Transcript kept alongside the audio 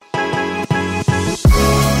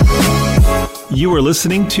You are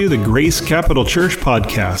listening to the Grace Capital Church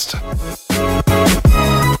podcast.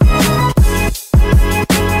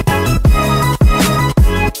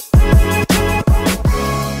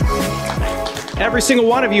 Every single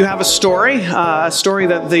one of you have a story that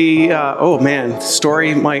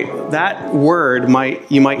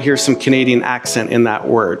you might hear some Canadian accent in that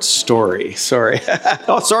word, story. Sorry.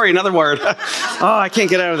 Another word. I can't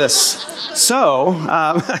get out of this. So,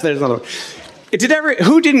 there's another one.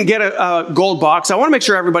 Who didn't get a gold box? I want to make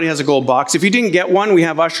sure everybody has a gold box. If you didn't get one, we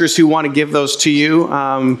have ushers who want to give those to you.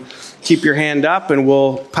 Keep your hand up and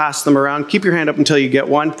we'll pass them around. Keep your hand up until you get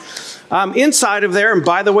one. Inside of there, and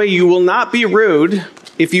by the way, you will not be rude.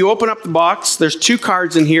 If you open up the box, there's 2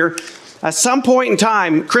 cards in here. At some point in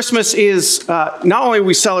time, Christmas is, not only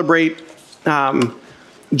we celebrate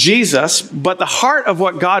Jesus, but the heart of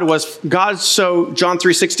what God was, John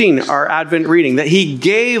 3:16, our Advent reading, that he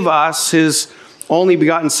gave us his only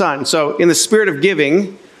begotten son. So in the spirit of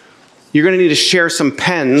giving, you're going to need to share some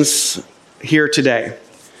pens here today.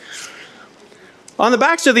 On the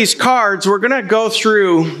backs of these cards, we're going to go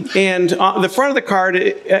through, and on the front of the card,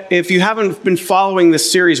 if you haven't been following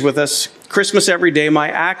this series with us, Christmas Every Day, My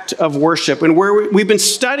Act of Worship, and where we've been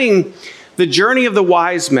studying the journey of the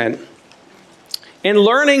wise men and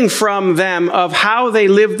learning from them of how they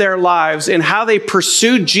lived their lives and how they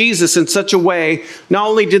pursued Jesus in such a way, not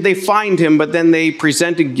only did they find him, but then they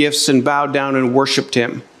presented gifts and bowed down and worshiped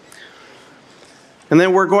him. And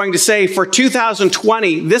then we're going to say for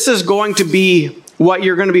 2020, this is going to be what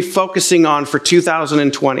you're going to be focusing on for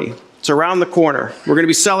 2020. It's around the corner. We're going to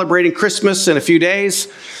be celebrating Christmas in a few days.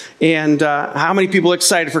 And how many people are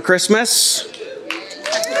excited for Christmas?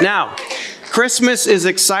 Now, Christmas is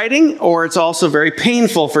exciting, or it's also very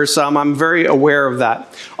painful for some. I'm very aware of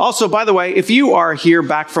that. Also, by the way, if you are here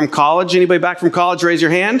back from college, anybody back from college, raise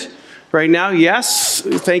your hand. Right now, yes.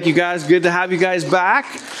 Thank you guys. Good to have you guys back.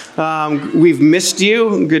 We've missed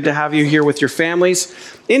you. Good to have you here with your families.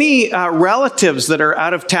 Any relatives that are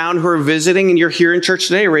out of town who are visiting and you're here in church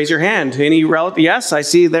today, raise your hand. Any relatives? Yes, I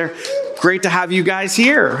see there. Great to have you guys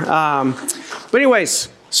here. But anyways,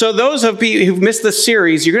 so those of you who've missed this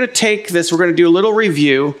series, you're going to take this. We're going to do a little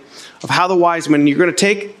review of how the wise men, you're going to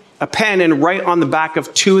take a pen and write on the back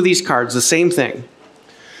of 2 of these cards the same thing,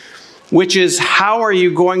 which is how are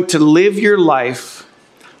you going to live your life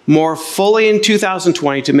more fully in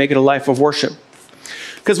 2020 to make it a life of worship?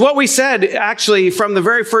 Because what we said, actually, from the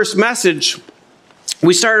very first message,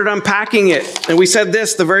 we started unpacking it, and we said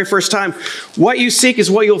this the very first time. What you seek is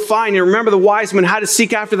what you'll find. And remember the wise men had to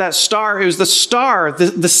seek after that star. It was the star,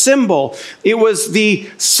 the symbol. It was the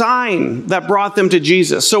sign that brought them to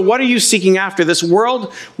Jesus. So what are you seeking after? This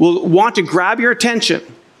world will want to grab your attention.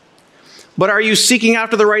 But are you seeking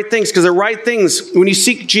after the right things? Because the right things, when you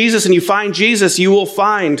seek Jesus and you find Jesus, you will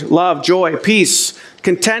find love, joy, peace,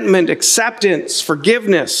 contentment, acceptance,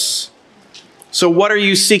 forgiveness. So what are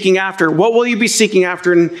you seeking after? What will you be seeking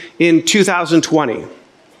after in 2020?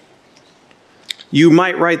 You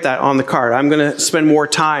might write that on the card. I'm going to spend more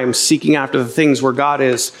time seeking after the things where God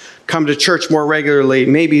is. Come to church more regularly,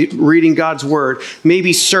 maybe reading God's word,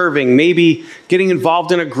 maybe serving, maybe getting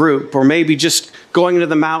involved in a group, or maybe just going into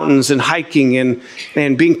the mountains and hiking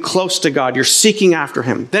and being close to God. You're seeking after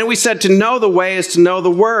him. Then we said to know the way is to know the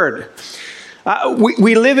word.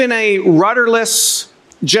 We live in a rudderless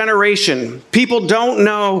generation. People don't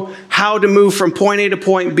know how to move from point A to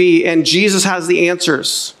point B, and Jesus has the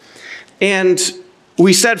answers. And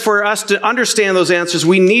we said for us to understand those answers,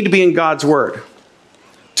 we need to be in God's word.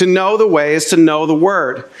 To know the way is to know the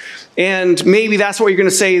word. And maybe that's what you're going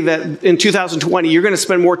to say, that in 2020, you're going to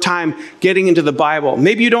spend more time getting into the Bible.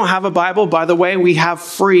 Maybe you don't have a Bible. By the way, we have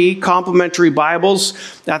free complimentary Bibles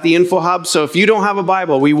at the Info Hub. So if you don't have a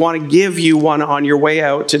Bible, we want to give you one on your way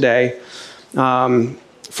out today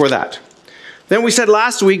for that. Then we said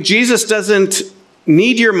last week, Jesus doesn't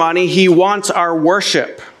need your money. He wants our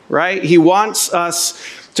worship, right? He wants us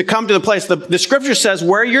to come to the place. The scripture says,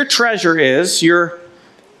 where your treasure is, your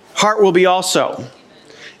heart will be also.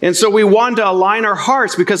 And so we want to align our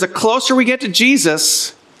hearts, because the closer we get to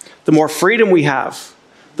Jesus, the more freedom we have,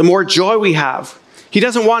 the more joy we have. He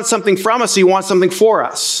doesn't want something from us. He wants something for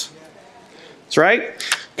us. That's right.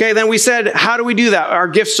 Okay, then we said, how do we do that? Our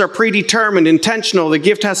gifts are predetermined, intentional. The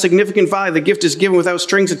gift has significant value. The gift is given without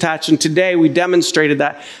strings attached. And today we demonstrated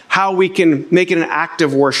that, how we can make it an act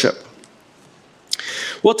of worship.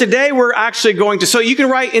 Well, today we're actually going to, so you can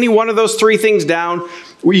write any one of those 3 things down.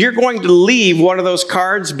 You're going to leave one of those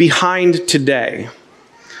cards behind today.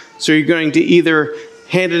 So you're going to either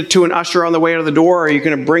hand it to an usher on the way out of the door, or are you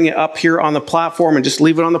going to bring it up here on the platform and just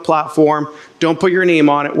leave it on the platform? Don't put your name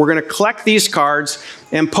on it. We're going to collect these cards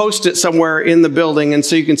and post it somewhere in the building, and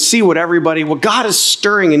so you can see what God is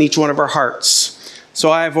stirring in each one of our hearts.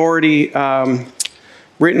 So I've already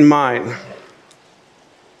written mine.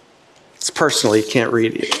 It's personal. You can't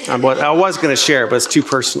read it. I was going to share, but it's too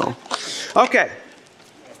personal. Okay.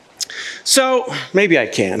 So maybe I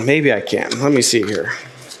can. Let me see here.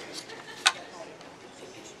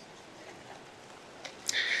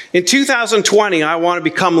 In 2020, I want to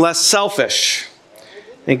become less selfish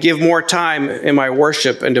and give more time in my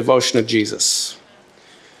worship and devotion to Jesus.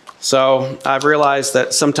 So I've realized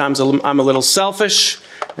that sometimes I'm a little selfish,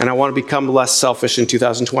 and I want to become less selfish in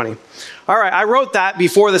 2020. All right, I wrote that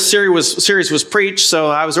before the series was preached, so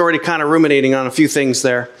I was already kind of ruminating on a few things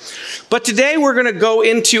there. But today we're going to go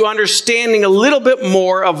into understanding a little bit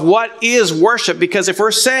more of what is worship, because if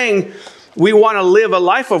we're saying we want to live a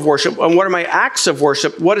life of worship, and what are my acts of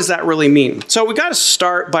worship, what does that really mean? So we got to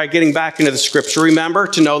start by getting back into the scripture. Remember,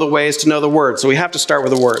 to know the ways, to know the word. So we have to start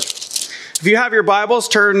with the word. If you have your Bibles,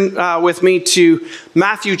 turn with me to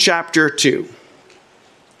Matthew chapter 2.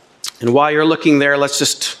 And while you're looking there, let's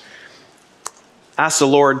just ask the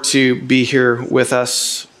Lord to be here with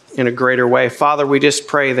us in a greater way. Father, we just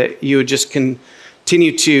pray that you would just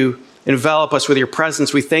continue to envelop us with your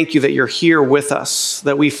presence. We thank you that you're here with us,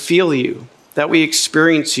 that we feel you, that we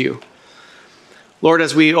experience you. Lord,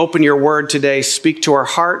 as we open your word today, speak to our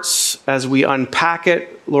hearts as we unpack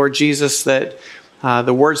it. Lord Jesus, that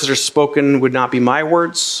the words that are spoken would not be my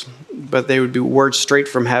words, but they would be words straight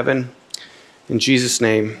from heaven. In Jesus'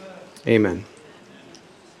 name, amen.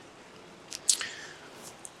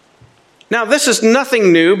 Now, this is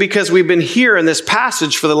nothing new because we've been here in this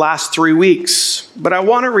passage for the last 3 weeks, but I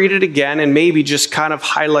want to read it again and maybe just kind of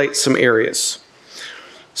highlight some areas.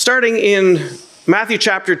 Starting in Matthew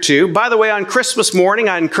chapter 2. By the way, on Christmas morning,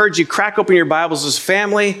 I encourage you crack open your Bibles as a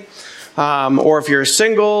family, or if you're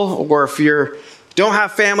single, or if you don't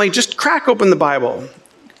have family, just crack open the Bible.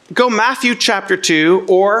 Go Matthew chapter 2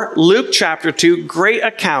 or Luke chapter 2, great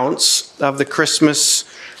accounts of the Christmas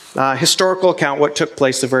historical account, what took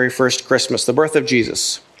place the very first Christmas, the birth of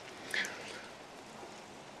Jesus.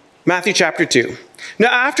 Matthew chapter 2. Now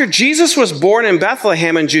after Jesus was born in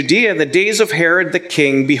Bethlehem in Judea in the days of Herod the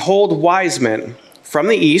king, behold, wise men from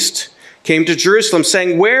the east came to Jerusalem,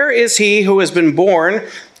 saying, "Where is he who has been born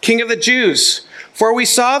King of the Jews? For we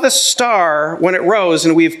saw the star when it rose,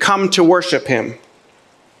 and we've come to worship him."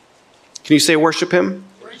 Can you say worship him?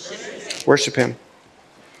 Worship him.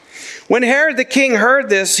 When Herod the king heard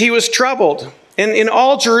this, he was troubled, and in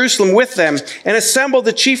all Jerusalem with them, and assembled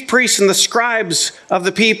the chief priests and the scribes of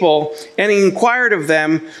the people, and he inquired of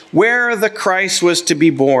them where the Christ was to be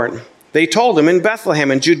born. They told him, in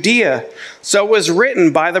Bethlehem in Judea. So it was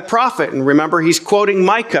written by the prophet. And remember, he's quoting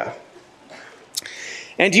Micah.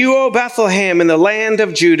 "And you, O Bethlehem, in the land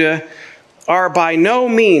of Judah, are by no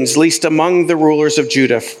means least among the rulers of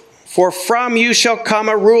Judah. For from you shall come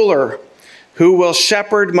a ruler who will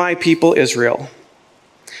shepherd my people Israel."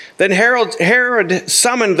 Then Herod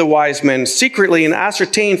summoned the wise men secretly and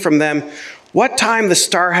ascertained from them what time the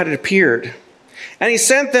star had appeared. And he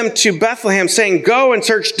sent them to Bethlehem, saying, "Go and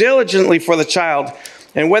search diligently for the child,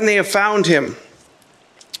 and when they have found him,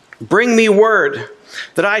 bring me word,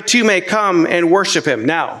 that I too may come and worship him."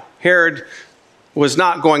 Now, Herod was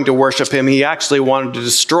not going to worship him. He actually wanted to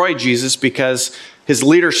destroy Jesus because his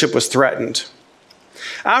leadership was threatened.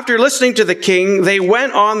 After listening to the king, they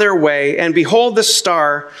went on their way, and behold, the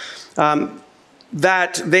star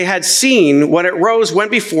that they had seen when it rose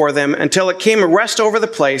went before them until it came and rested over the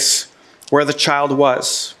place where the child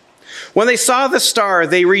was. When they saw the star,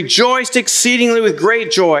 they rejoiced exceedingly with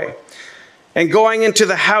great joy. And going into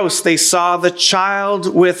the house, they saw the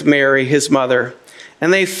child with Mary, his mother,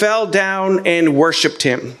 and they fell down and worshiped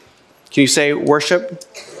him. Can you say worship?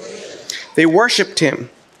 They worshiped him.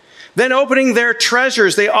 Then opening their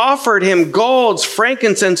treasures, they offered him gold,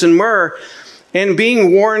 frankincense, and myrrh. And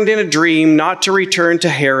being warned in a dream not to return to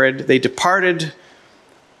Herod, they departed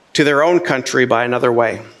to their own country by another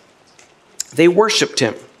way. They worshiped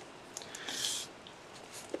him.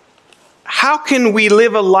 How can we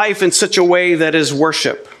live a life in such a way that is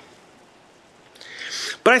worship?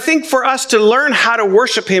 But I think for us to learn how to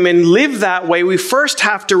worship him and live that way, we first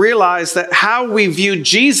have to realize that how we view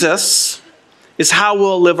Jesus is how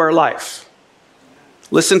we'll live our life.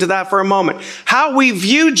 Listen to that for a moment. How we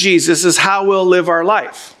view Jesus is how we'll live our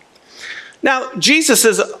life. Now, Jesus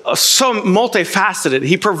is so multifaceted.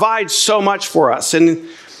 He provides so much for us. And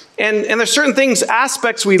there's certain things,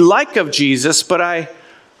 aspects we like of Jesus, but I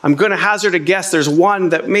I'm going to hazard a guess there's one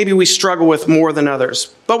that maybe we struggle with more than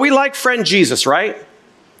others. But we like friend Jesus, right?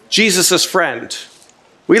 Jesus' friend.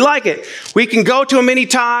 We like it. We can go to him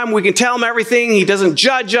anytime. We can tell him everything. He doesn't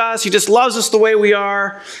judge us. He just loves us the way we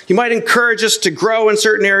are. He might encourage us to grow in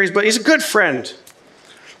certain areas, but he's a good friend.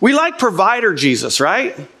 We like provider Jesus,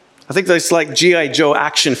 right? I think that's like G.I. Joe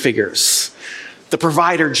action figures. The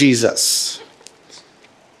provider Jesus.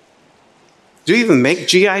 Do you even make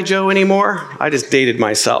G.I. Joe anymore? I just dated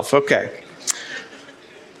myself. Okay.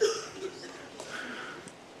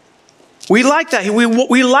 We like that.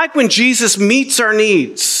 We like when Jesus meets our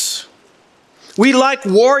needs. We like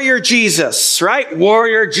warrior Jesus, right?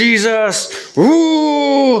 Warrior Jesus.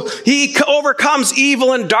 Ooh, he overcomes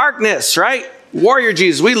evil and darkness, right? Warrior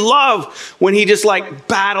Jesus. We love when he just like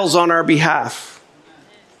battles on our behalf.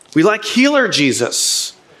 We like healer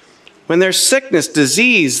Jesus. When there's sickness,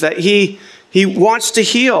 disease that he wants to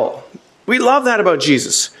heal. We love that about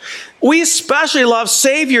Jesus. We especially love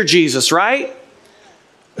Savior Jesus, right?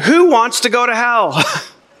 Who wants to go to hell?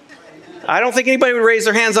 I don't think anybody would raise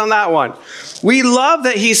their hands on that one. We love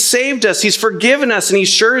that he's saved us, he's forgiven us, and he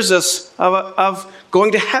assures us of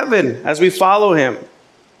going to heaven as we follow him.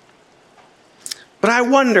 But I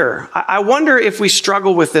wonder if we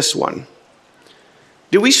struggle with this one.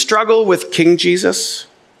 Do we struggle with King Jesus?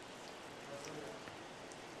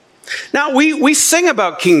 Now, we sing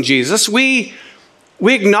about King Jesus. We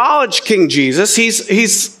acknowledge King Jesus.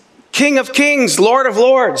 He's King of Kings, Lord of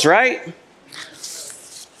Lords, right?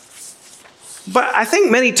 But I think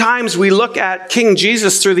many times we look at King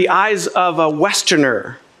Jesus through the eyes of a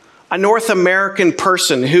Westerner, a North American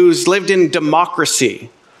person who's lived in democracy,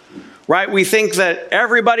 right? We think that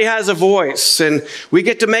everybody has a voice and we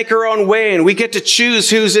get to make our own way and we get to choose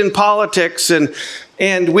who's in politics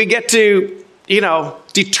and we get to,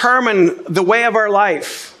 determine the way of our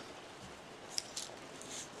life.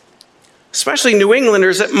 Especially New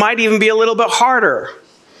Englanders, it might even be a little bit harder.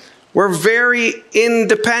 We're very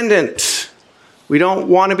independent. We don't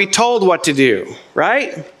want to be told what to do,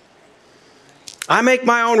 right? I make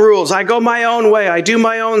my own rules. I go my own way. I do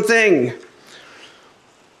my own thing.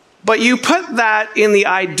 But you put that in the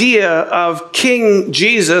idea of King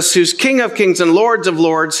Jesus, who's King of Kings and Lords of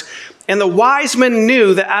Lords, and the wise men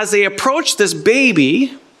knew that as they approached this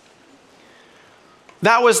baby,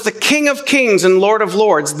 that was the King of Kings and Lord of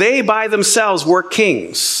Lords. They by themselves were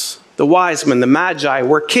kings. The wise men, the magi,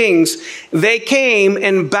 were kings. They came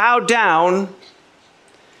and bowed down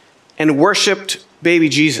and worshiped baby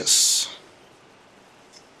Jesus.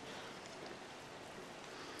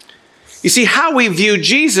 You see, how we view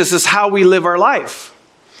Jesus is how we live our life.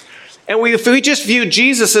 And if we just view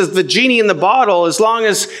Jesus as the genie in the bottle, as long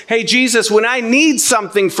as, hey, Jesus, when I need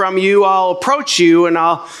something from you, I'll approach you and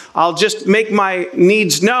I'll just make my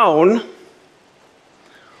needs known.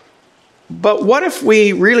 But what if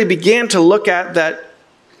we really began to look at that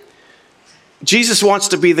Jesus wants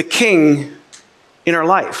to be the king in our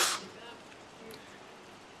life?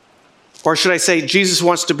 Or should I say, Jesus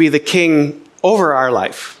wants to be the king over our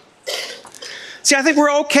life? See, I think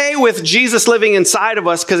we're okay with Jesus living inside of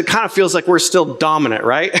us because it kind of feels like we're still dominant,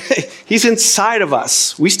 right? He's inside of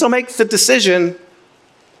us. We still make the decision,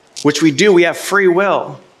 which we do. We have free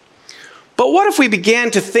will. But what if we began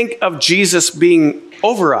to think of Jesus being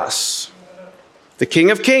over us? The King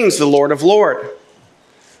of Kings, the Lord of Lords.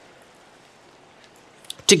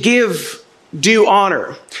 To give due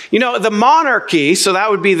honor. The monarchy, so that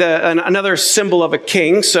would be another symbol of a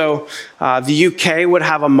king. So the UK would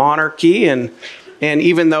have a monarchy, and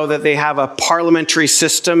even though that they have a parliamentary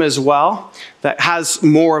system as well, that has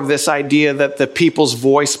more of this idea that the people's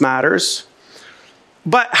voice matters.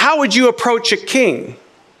 But how would you approach a king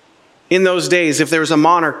in those days if there was a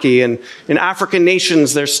monarchy? And in African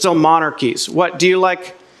nations, there's still monarchies. What do you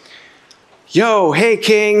like? Yo, hey,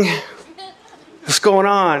 king, what's going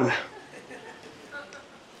on?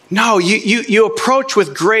 No, you approach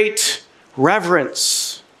with great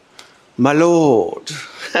reverence. My Lord,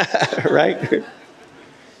 right?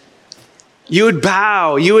 You would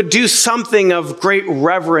bow. You would do something of great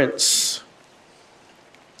reverence.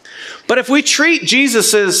 But if we treat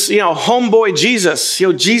Jesus as, homeboy Jesus,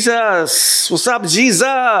 Jesus, what's up,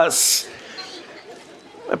 Jesus?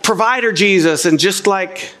 Provider Jesus, and just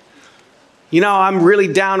like, I'm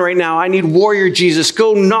really down right now. I need warrior Jesus.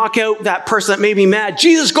 Go knock out that person that made me mad.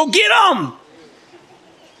 Jesus, go get him.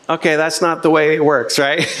 Okay, that's not the way it works,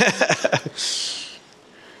 right?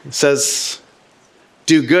 It says,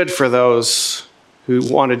 do good for those who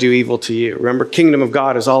want to do evil to you. Remember, kingdom of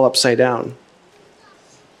God is all upside down.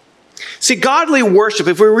 See, godly worship,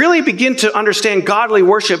 if we really begin to understand godly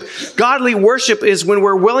worship is when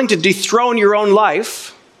we're willing to dethrone your own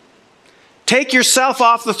life Take yourself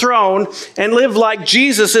off the throne and live like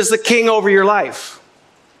Jesus is the king over your life.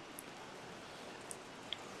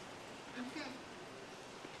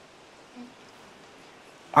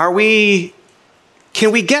 Can we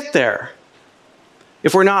get there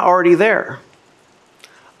if we're not already there?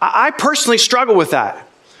 I personally struggle with that,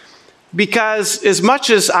 because as much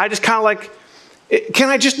as I just kind of like, can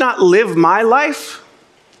I just not live my life?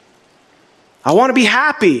 I want to be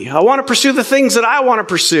happy. I want to pursue the things that I want to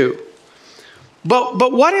pursue.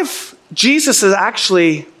 But what if Jesus is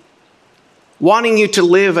actually wanting you to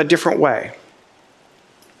live a different way?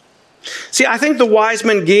 See, I think the wise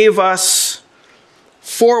men gave us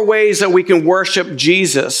 4 ways that we can worship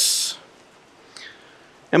Jesus.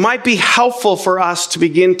 It might be helpful for us to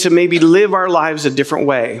begin to maybe live our lives a different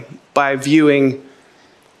way by viewing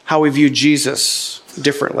how we view Jesus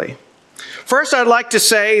differently. First, I'd like to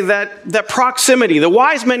say that proximity. The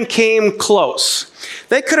wise men came close.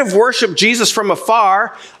 They could have worshiped Jesus from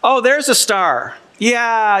afar. Oh, there's a star.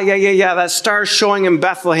 Yeah. That star's showing in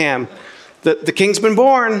Bethlehem. The king's been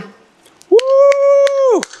born.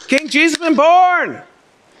 Woo! King Jesus has been born.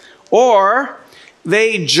 Or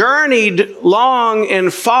they journeyed long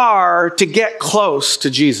and far to get close to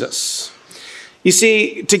Jesus. You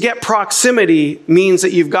see, to get proximity means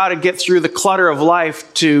that you've got to get through the clutter of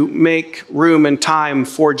life to make room and time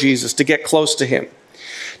for Jesus, to get close to him.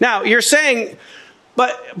 Now, you're saying,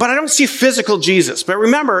 but I don't see physical Jesus. But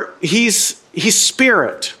remember, he's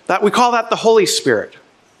spirit. We call that the Holy Spirit.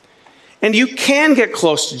 And you can get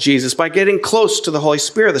close to Jesus by getting close to the Holy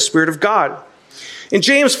Spirit, the Spirit of God. In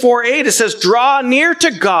James 4:8, it says, draw near to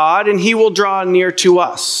God and he will draw near to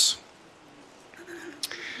us.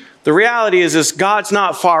 The reality is God's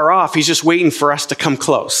not far off. He's just waiting for us to come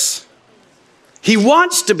close. He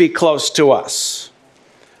wants to be close to us.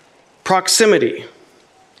 Proximity.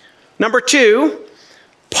 Number 2,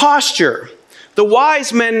 posture. The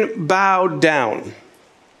wise men bowed down.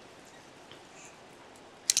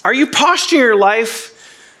 Are you posturing your life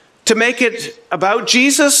to make it about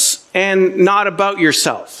Jesus and not about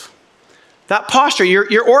yourself? That posture,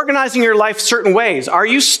 you're organizing your life certain ways. Are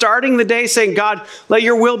you starting the day saying, God, let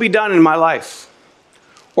your will be done in my life?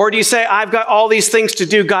 Or do you say, I've got all these things to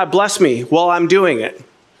do, God bless me while I'm doing it?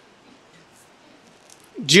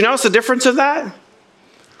 Do you notice the difference of that?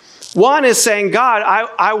 One is saying, God,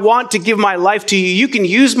 I want to give my life to you. You can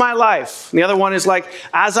use my life. And the other one is like,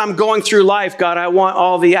 as I'm going through life, God, I want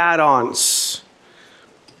all the add-ons.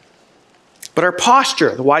 But our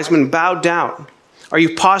posture, the wise men bowed down. Are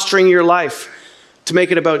you posturing your life to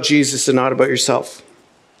make it about Jesus and not about yourself?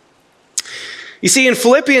 You see, in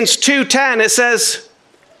Philippians 2:10, it says,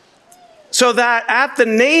 so that at the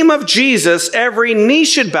name of Jesus, every knee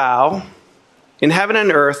should bow in heaven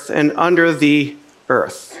and earth and under the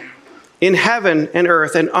earth. In heaven and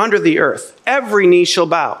earth and under the earth, every knee shall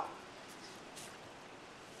bow.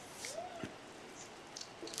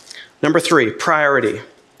 Number 3, priority.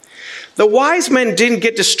 The wise men didn't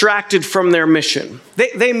get distracted from their mission.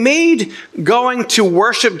 They made going to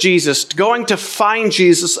worship Jesus, going to find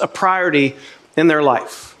Jesus, a priority in their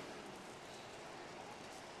life.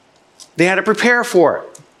 They had to prepare for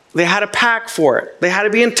it. They had to pack for it. They had to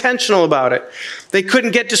be intentional about it. They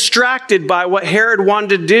couldn't get distracted by what Herod wanted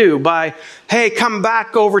to do, by, hey, come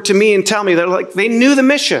back over to me and tell me. They knew the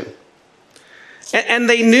mission. And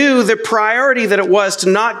they knew the priority that it was to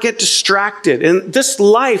not get distracted. And this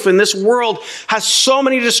life and this world has so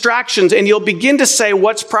many distractions, and you'll begin to say,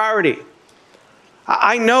 what's priority?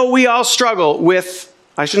 I know we all struggle with,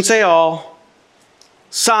 I shouldn't say all,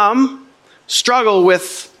 some struggle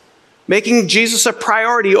with making Jesus a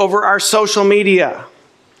priority over our social media.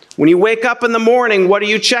 When you wake up in the morning, what are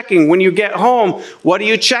you checking? When you get home, what are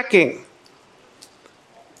you checking?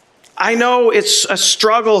 I know it's a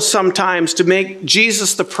struggle sometimes to make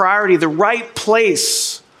Jesus the priority, the right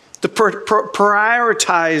place, to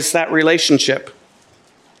prioritize that relationship.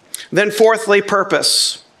 Then fourthly,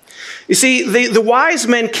 purpose. You see, the wise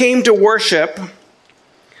men came to worship,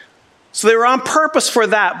 so they were on purpose for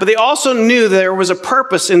that, but they also knew there was a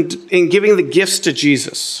purpose in giving the gifts to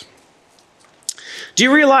Jesus. Do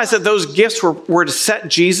you realize that those gifts were to set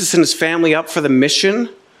Jesus and his family up for the mission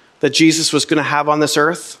that Jesus was going to have on this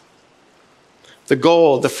earth? The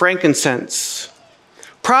gold, the frankincense,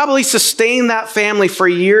 probably sustain that family for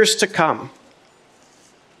years to come.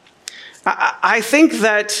 I think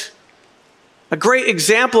that a great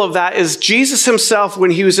example of that is Jesus himself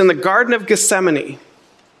when he was in the Garden of Gethsemane,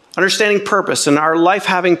 understanding purpose and our life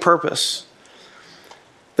having purpose.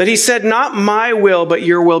 That he said, not my will, but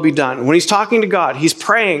your will be done. When he's talking to God, he's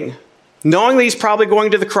praying, knowing that he's probably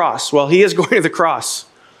going to the cross. Well, he is going to the cross.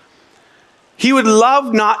 He would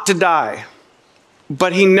love not to die.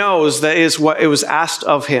 but he knows that is what it was asked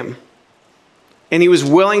of him. And he was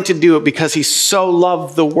willing to do it because he so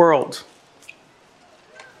loved the world.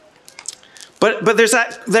 But there's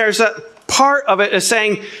that part of it as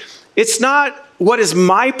saying, it's not what is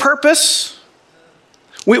my purpose.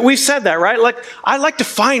 We've said that, right? Like, I like to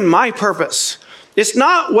find my purpose. It's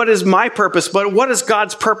not what is my purpose, but what is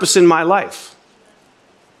God's purpose in my life?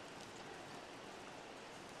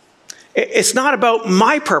 It's not about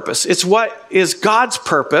my purpose. It's what is God's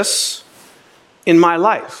purpose in my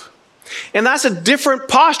life. And that's a different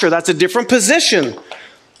posture. That's a different position.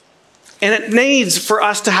 And it needs for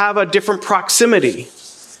us to have a different proximity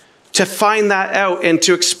to find that out and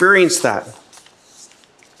to experience that.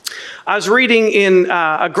 I was reading in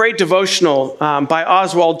a great devotional by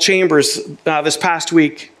Oswald Chambers this past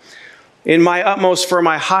week, In My Utmost for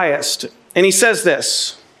My Highest. And he says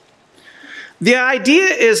this: the idea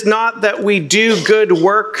is not that we do good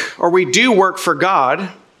work or we do work for God,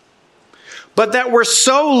 but that we're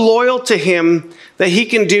so loyal to him that he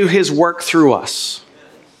can do his work through us.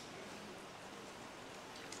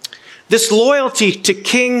 This loyalty to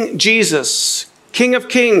King Jesus, King of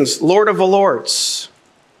Kings, Lord of Lords.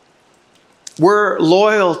 We're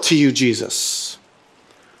loyal to you, Jesus.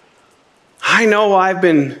 I know I've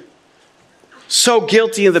been so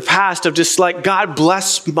guilty in the past of just like, God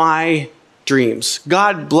bless my dreams.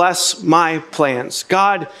 God bless my plans.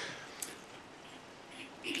 God,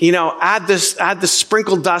 add the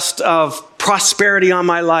sprinkle dust of prosperity on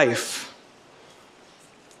my life.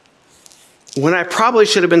 When I probably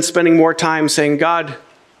should have been spending more time saying, God,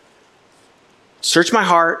 search my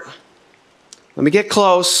heart. Let me get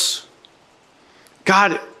close.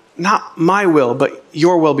 God, not my will, but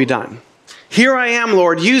your will be done. Here I am,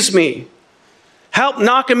 Lord, use me. Help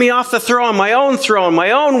knocking me off the throne, my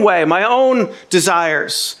own way, my own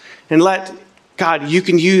desires. And God, you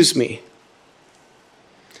can use me.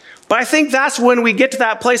 But I think that's when we get to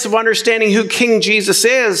that place of understanding who King Jesus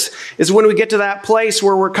is when we get to that place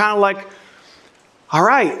where we're kind of like, all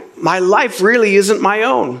right, my life really isn't my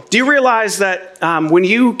own. Do you realize that when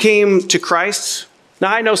you came to Christ,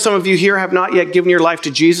 now I know some of you here have not yet given your life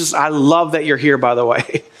to Jesus. I love that you're here, by the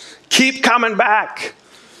way. Keep coming back.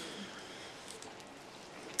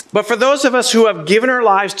 But for those of us who have given our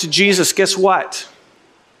lives to Jesus, guess what?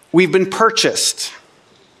 We've been purchased.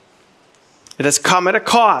 It has come at a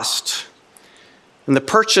cost. And the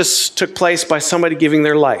purchase took place by somebody giving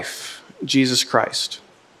their life, Jesus Christ.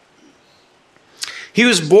 He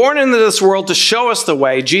was born into this world to show us the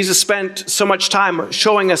way. Jesus spent so much time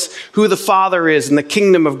showing us who the Father is and the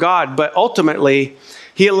kingdom of God. But ultimately,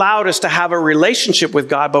 he allowed us to have a relationship with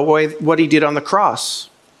God by what he did on the cross.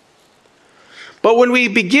 But when we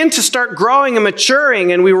begin to start growing and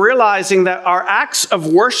maturing and we're realizing that our acts of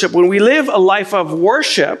worship, when we live a life of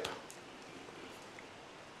worship,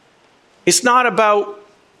 it's not about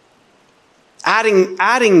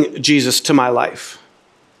adding Jesus to my life.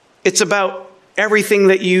 It's about everything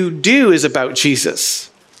that you do is about Jesus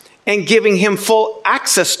and giving him full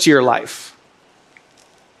access to your life.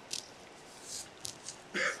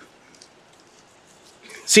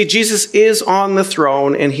 See, Jesus is on the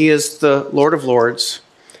throne and he is the Lord of Lords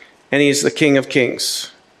and he's the King of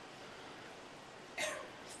Kings.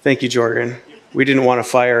 Thank you, Jordan. We didn't want to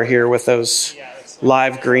fire here with those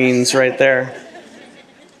live greens right there.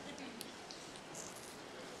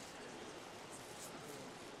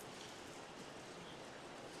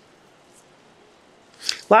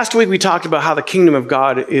 Last week we talked about how the kingdom of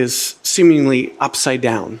God is seemingly upside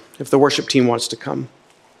down, if the worship team wants to come.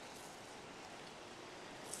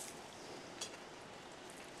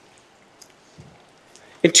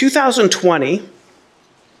 In 2020,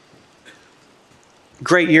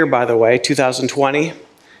 great year by the way, 2020. A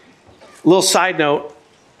little side note,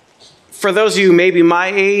 for those of you maybe my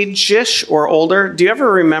age-ish or older, do you ever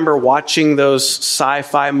remember watching those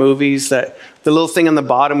sci-fi movies that the little thing on the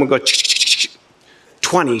bottom would go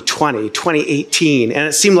 2020, 2018, and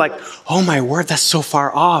it seemed like, oh my word, that's so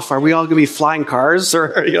far off. Are we all going to be flying cars?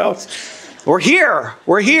 Or, we're here.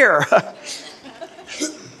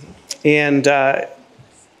 And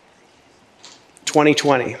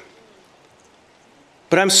 2020.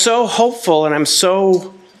 But I'm so hopeful and I'm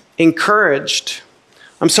so encouraged.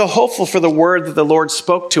 I'm so hopeful for the word that the Lord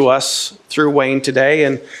spoke to us through Wayne today.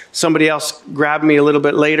 And somebody else grabbed me a little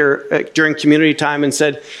bit later during community time and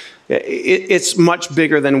said, it's much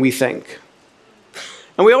bigger than we think.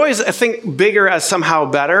 And we always think bigger as somehow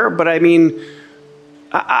better, but I mean,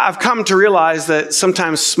 I've come to realize that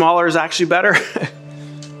sometimes smaller is actually better.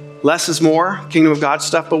 Less is more, kingdom of God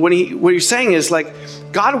stuff. But what he's saying is like,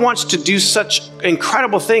 God wants to do such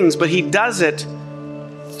incredible things, but he does it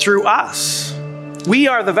through us. We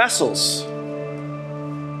are the vessels.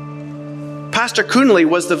 Pastor Kunle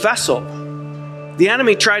was the vessel. The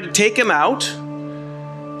enemy tried to take him out,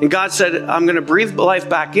 and God said, I'm going to breathe life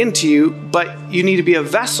back into you, but you need to be a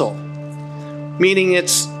vessel. Meaning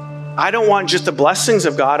I don't want just the blessings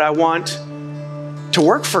of God, I want to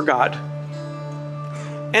work for God.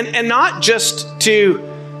 And not just to,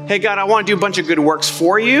 hey God, I want to do a bunch of good works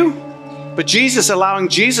for you, but allowing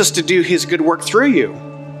Jesus to do his good work through you.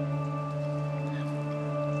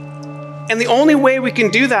 And the only way we can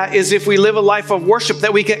do that is if we live a life of worship,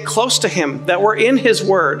 that we get close to him, that we're in his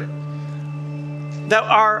word, that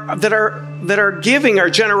our giving, our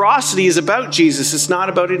generosity is about Jesus. It's not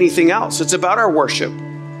about anything else. It's about our worship.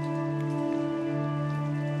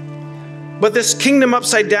 But this kingdom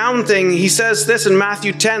upside down thing, he says this in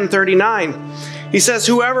Matthew 10:39. He says,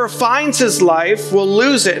 whoever finds his life will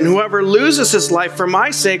lose it, and whoever loses his life for my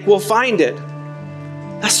sake will find it.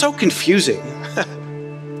 That's so confusing.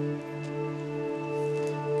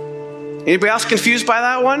 Anybody else confused by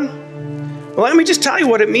that one? Well, let me just tell you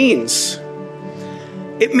what it means.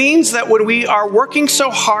 It means that when we are working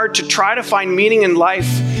so hard to try to find meaning in life,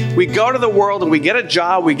 we go to the world and we get a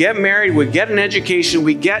job, we get married, we get an education,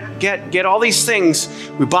 we get all these things.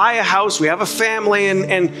 We buy a house, we have a family,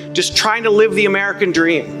 and just trying to live the American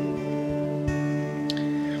dream.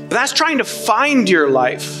 But that's trying to find your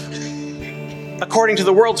life according to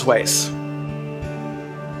the world's ways.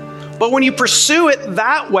 But when you pursue it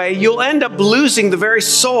that way, you'll end up losing the very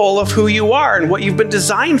soul of who you are and what you've been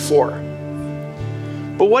designed for.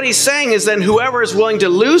 But what he's saying is then whoever is willing to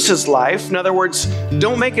lose his life, in other words,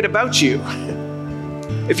 don't make it about you.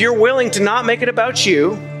 If you're willing to not make it about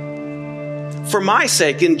you, for my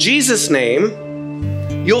sake, in Jesus'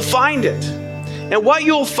 name, you'll find it. And what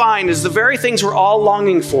you'll find is the very things we're all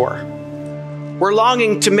longing for. We're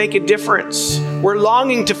longing to make a difference. We're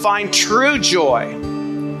longing to find true joy.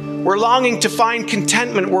 We're longing to find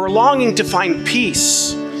contentment. We're longing to find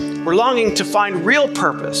peace. We're longing to find real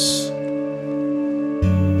purpose.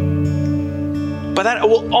 But that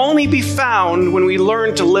will only be found when we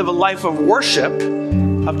learn to live a life of worship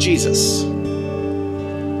of Jesus.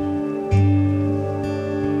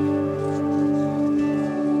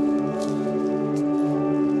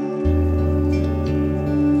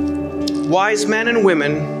 Wise men and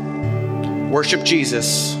women worship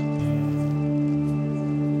Jesus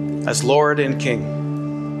as Lord and King.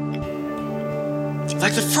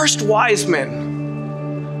 Like the first wise men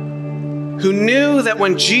who knew that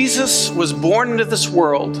when Jesus was born into this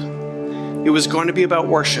world, it was going to be about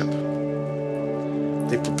worship.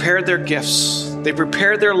 They prepared their gifts. They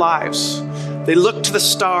prepared their lives. They looked to the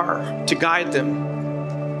star to guide them.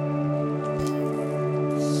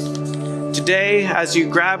 Today, as you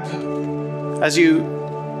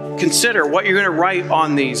consider what you're going to write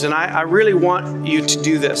on these, and I really want you to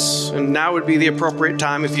do this, and now would be the appropriate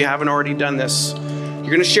time if you haven't already done this. You're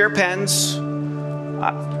going to share pens.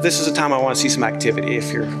 This is a time I want to see some activity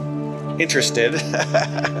if you're interested.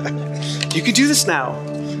 You can do this now.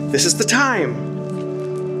 This is the time.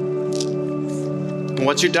 And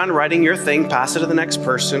once you're done writing your thing, pass it to the next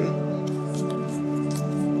person.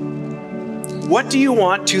 What do you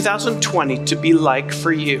want 2020 to be like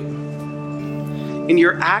for you in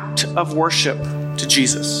your act of worship to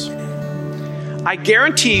Jesus? I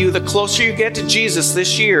guarantee you, the closer you get to Jesus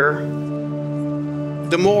this year,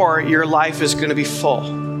 the more your life is going to be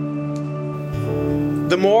full.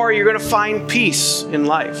 The more you're going to find peace in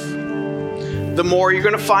life. The more you're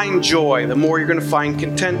going to find joy. The more you're going to find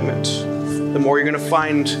contentment. The more you're going to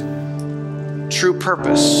find true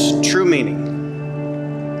purpose, true meaning.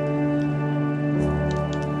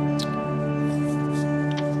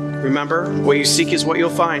 Remember, what you seek is what you'll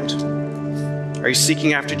find. Are you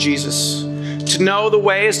seeking after Jesus? To know the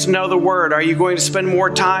way is to know the word. Are you going to spend more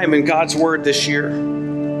time in God's word this year?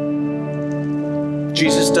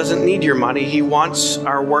 Jesus doesn't need your money. He wants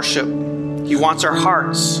our worship. He wants our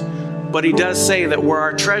hearts. But he does say that where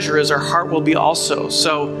our treasure is, our heart will be also.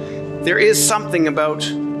 So there is something about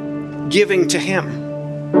giving to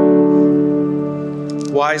him.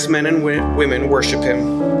 Wise men and women worship him.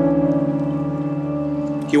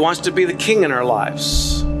 He wants to be the king in our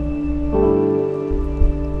lives.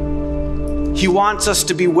 He wants us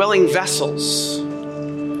to be willing vessels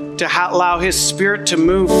to allow his spirit to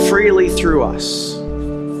move freely through us.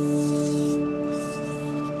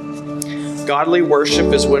 Godly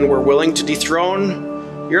worship is when we're willing to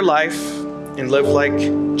dethrone your life and live like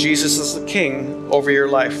Jesus is the king over your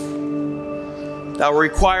life. That will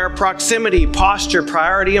require proximity, posture,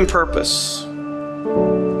 priority, and purpose.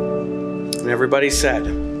 And everybody said,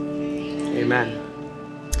 amen.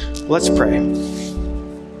 Let's pray.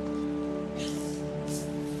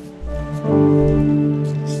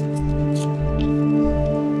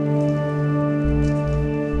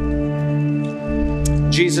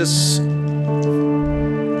 Jesus,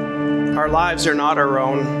 our lives are not our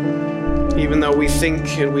own, even though we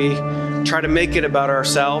think and we try to make it about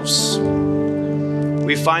ourselves.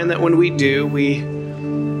 We find that when we do, we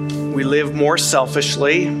live more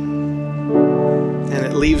selfishly, and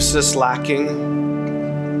it leaves us lacking,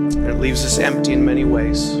 and it leaves us empty in many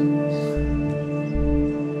ways.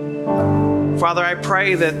 Father, I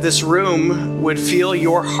pray that this room would feel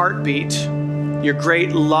your heartbeat, your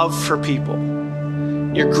great love for people,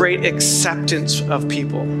 your great acceptance of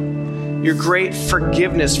people, your great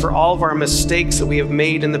forgiveness for all of our mistakes that we have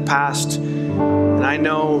made in the past. And I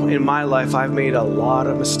know in my life I've made a lot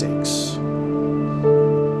of mistakes.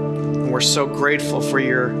 And we're so grateful for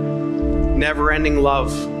your never-ending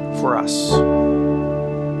love for us.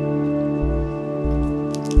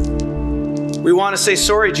 We want to say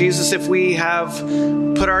sorry, Jesus, if we have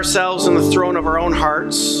put ourselves on the throne of our own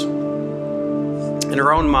hearts and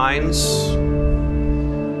our own minds,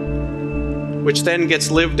 which then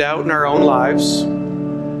gets lived out in our own lives,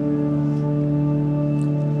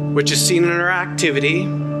 which is seen in our activity,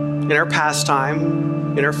 in our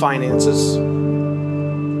pastime, in our finances.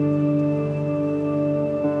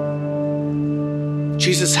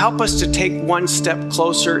 Jesus, help us to take one step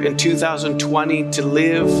closer in 2020 to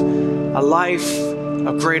live a life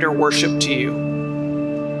of greater worship to you.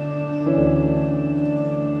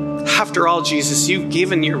 After all, Jesus, you've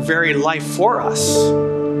given your very life for us.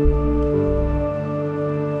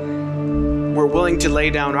 We're willing to lay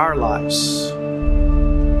down our lives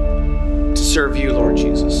to serve you, Lord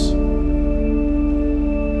Jesus.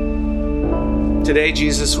 Today,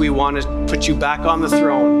 Jesus, we want to put you back on the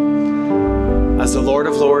throne as the Lord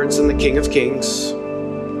of Lords and the King of Kings.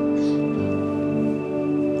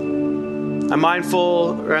 I'm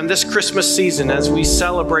mindful around this Christmas season as we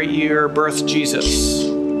celebrate your birth, Jesus.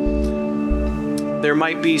 There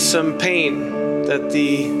might be some pain that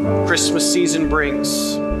the Christmas season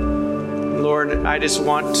brings. Lord, I just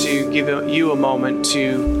want to give you a moment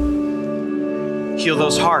to heal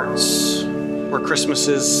those hearts where Christmas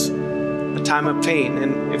is a time of pain.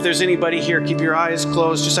 And if there's anybody here, keep your eyes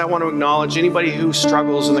closed. Just I want to acknowledge anybody who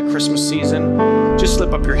struggles in the Christmas season. Just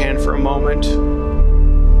slip up your hand for a moment.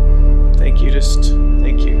 Thank you.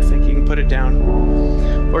 Thank you. You can put it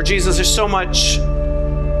down. Lord Jesus, there's so much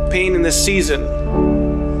pain in this season.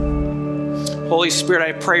 Holy Spirit,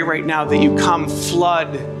 I pray right now that you come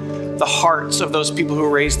flood the hearts of those people who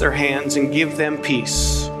raise their hands and give them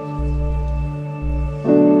peace.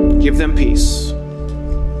 Give them peace.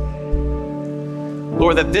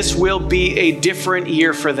 Lord, that this will be a different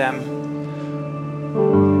year for them.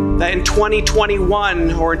 That in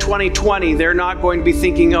 2021 or in 2020, they're not going to be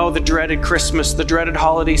thinking, oh, the dreaded Christmas, the dreaded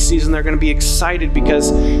holiday season. They're going to be excited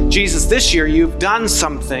because, Jesus, this year you've done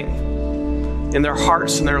something in their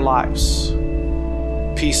hearts and their lives.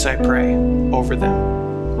 Peace, I pray, over them.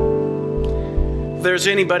 If there's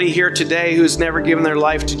anybody here today who's never given their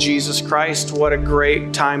life to Jesus Christ, what a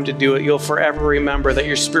great time to do it. You'll forever remember that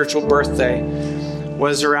your spiritual birthday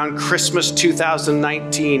was around Christmas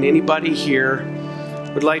 2019. Anybody here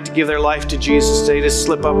would like to give their life to Jesus today, just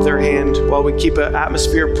slip up their hand while we keep an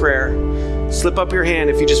atmosphere of prayer. Slip up your hand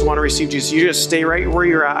if you just want to receive Jesus. You just stay right where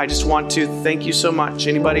you're at. I just want to thank you so much.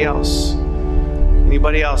 Anybody else?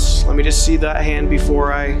 Anybody else? Let me just see that hand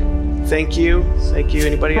before I thank you. Thank you.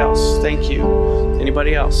 Anybody else? Thank you.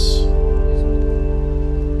 Anybody else?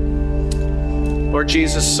 Lord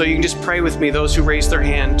Jesus, so you can just pray with me. Those who raise their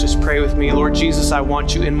hand, just pray with me. Lord Jesus, I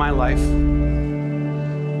want you in my life.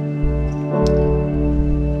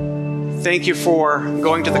 Thank you for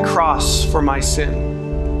going to the cross for my sin,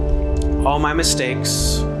 all my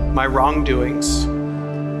mistakes, my wrongdoings.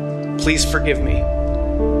 Please forgive me.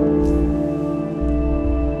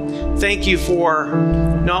 Thank you for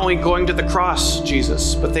not only going to the cross,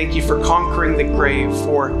 Jesus, but thank you for conquering the grave,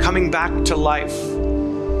 for coming back to life.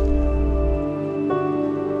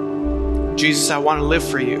 Jesus, I want to live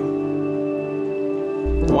for you.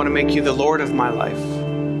 I want to make you the Lord of my life.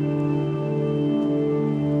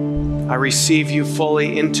 I receive you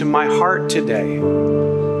fully into my heart today.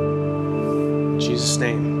 In Jesus'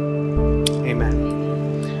 name, amen.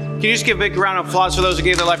 Can you just give a big round of applause for those who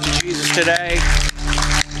gave their life to Jesus today?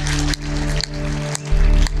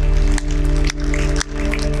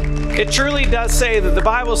 It truly does say that the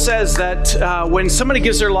Bible says that when somebody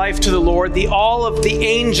gives their life to the Lord, all of the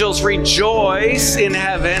angels rejoice in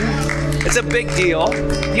heaven. It's a big deal.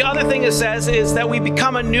 The other thing it says is that we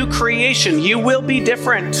become a new creation. You will be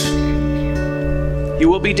different. You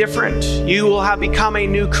will be different. You will have become a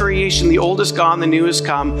new creation. The old is gone, the new has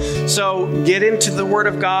come. So get into the Word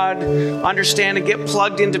of God, understand and get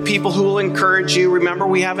plugged into people who will encourage you. Remember,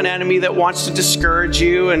 we have an enemy that wants to discourage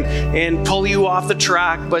you and pull you off the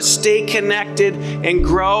track, but stay connected and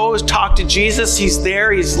grow. Talk to Jesus. He's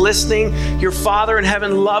there. He's listening. Your Father in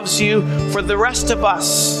heaven loves you. For the rest of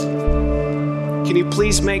us, can you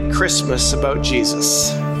please make Christmas about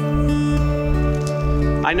Jesus?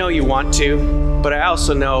 I know you want to, but I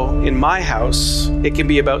also know in my house, it can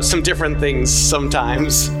be about some different things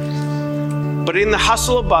sometimes. But in the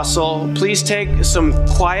hustle and bustle, please take some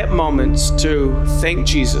quiet moments to thank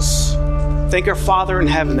Jesus. Thank our Father in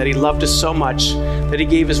heaven that He loved us so much that He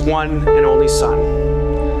gave His one and only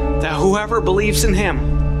Son. That whoever believes in Him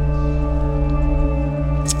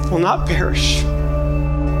will not perish,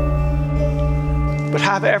 but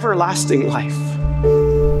have everlasting life.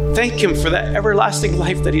 Thank Him for that everlasting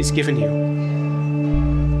life that He's given you.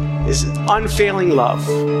 His unfailing love.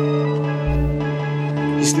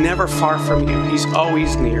 He's never far from you. He's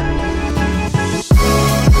always near.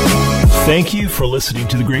 Thank you for listening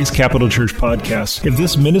to the Grace Capital Church podcast. If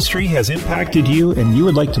this ministry has impacted you and you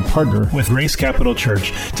would like to partner with Grace Capital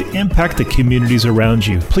Church to impact the communities around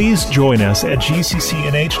you, please join us at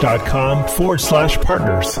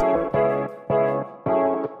gccnh.com/partners.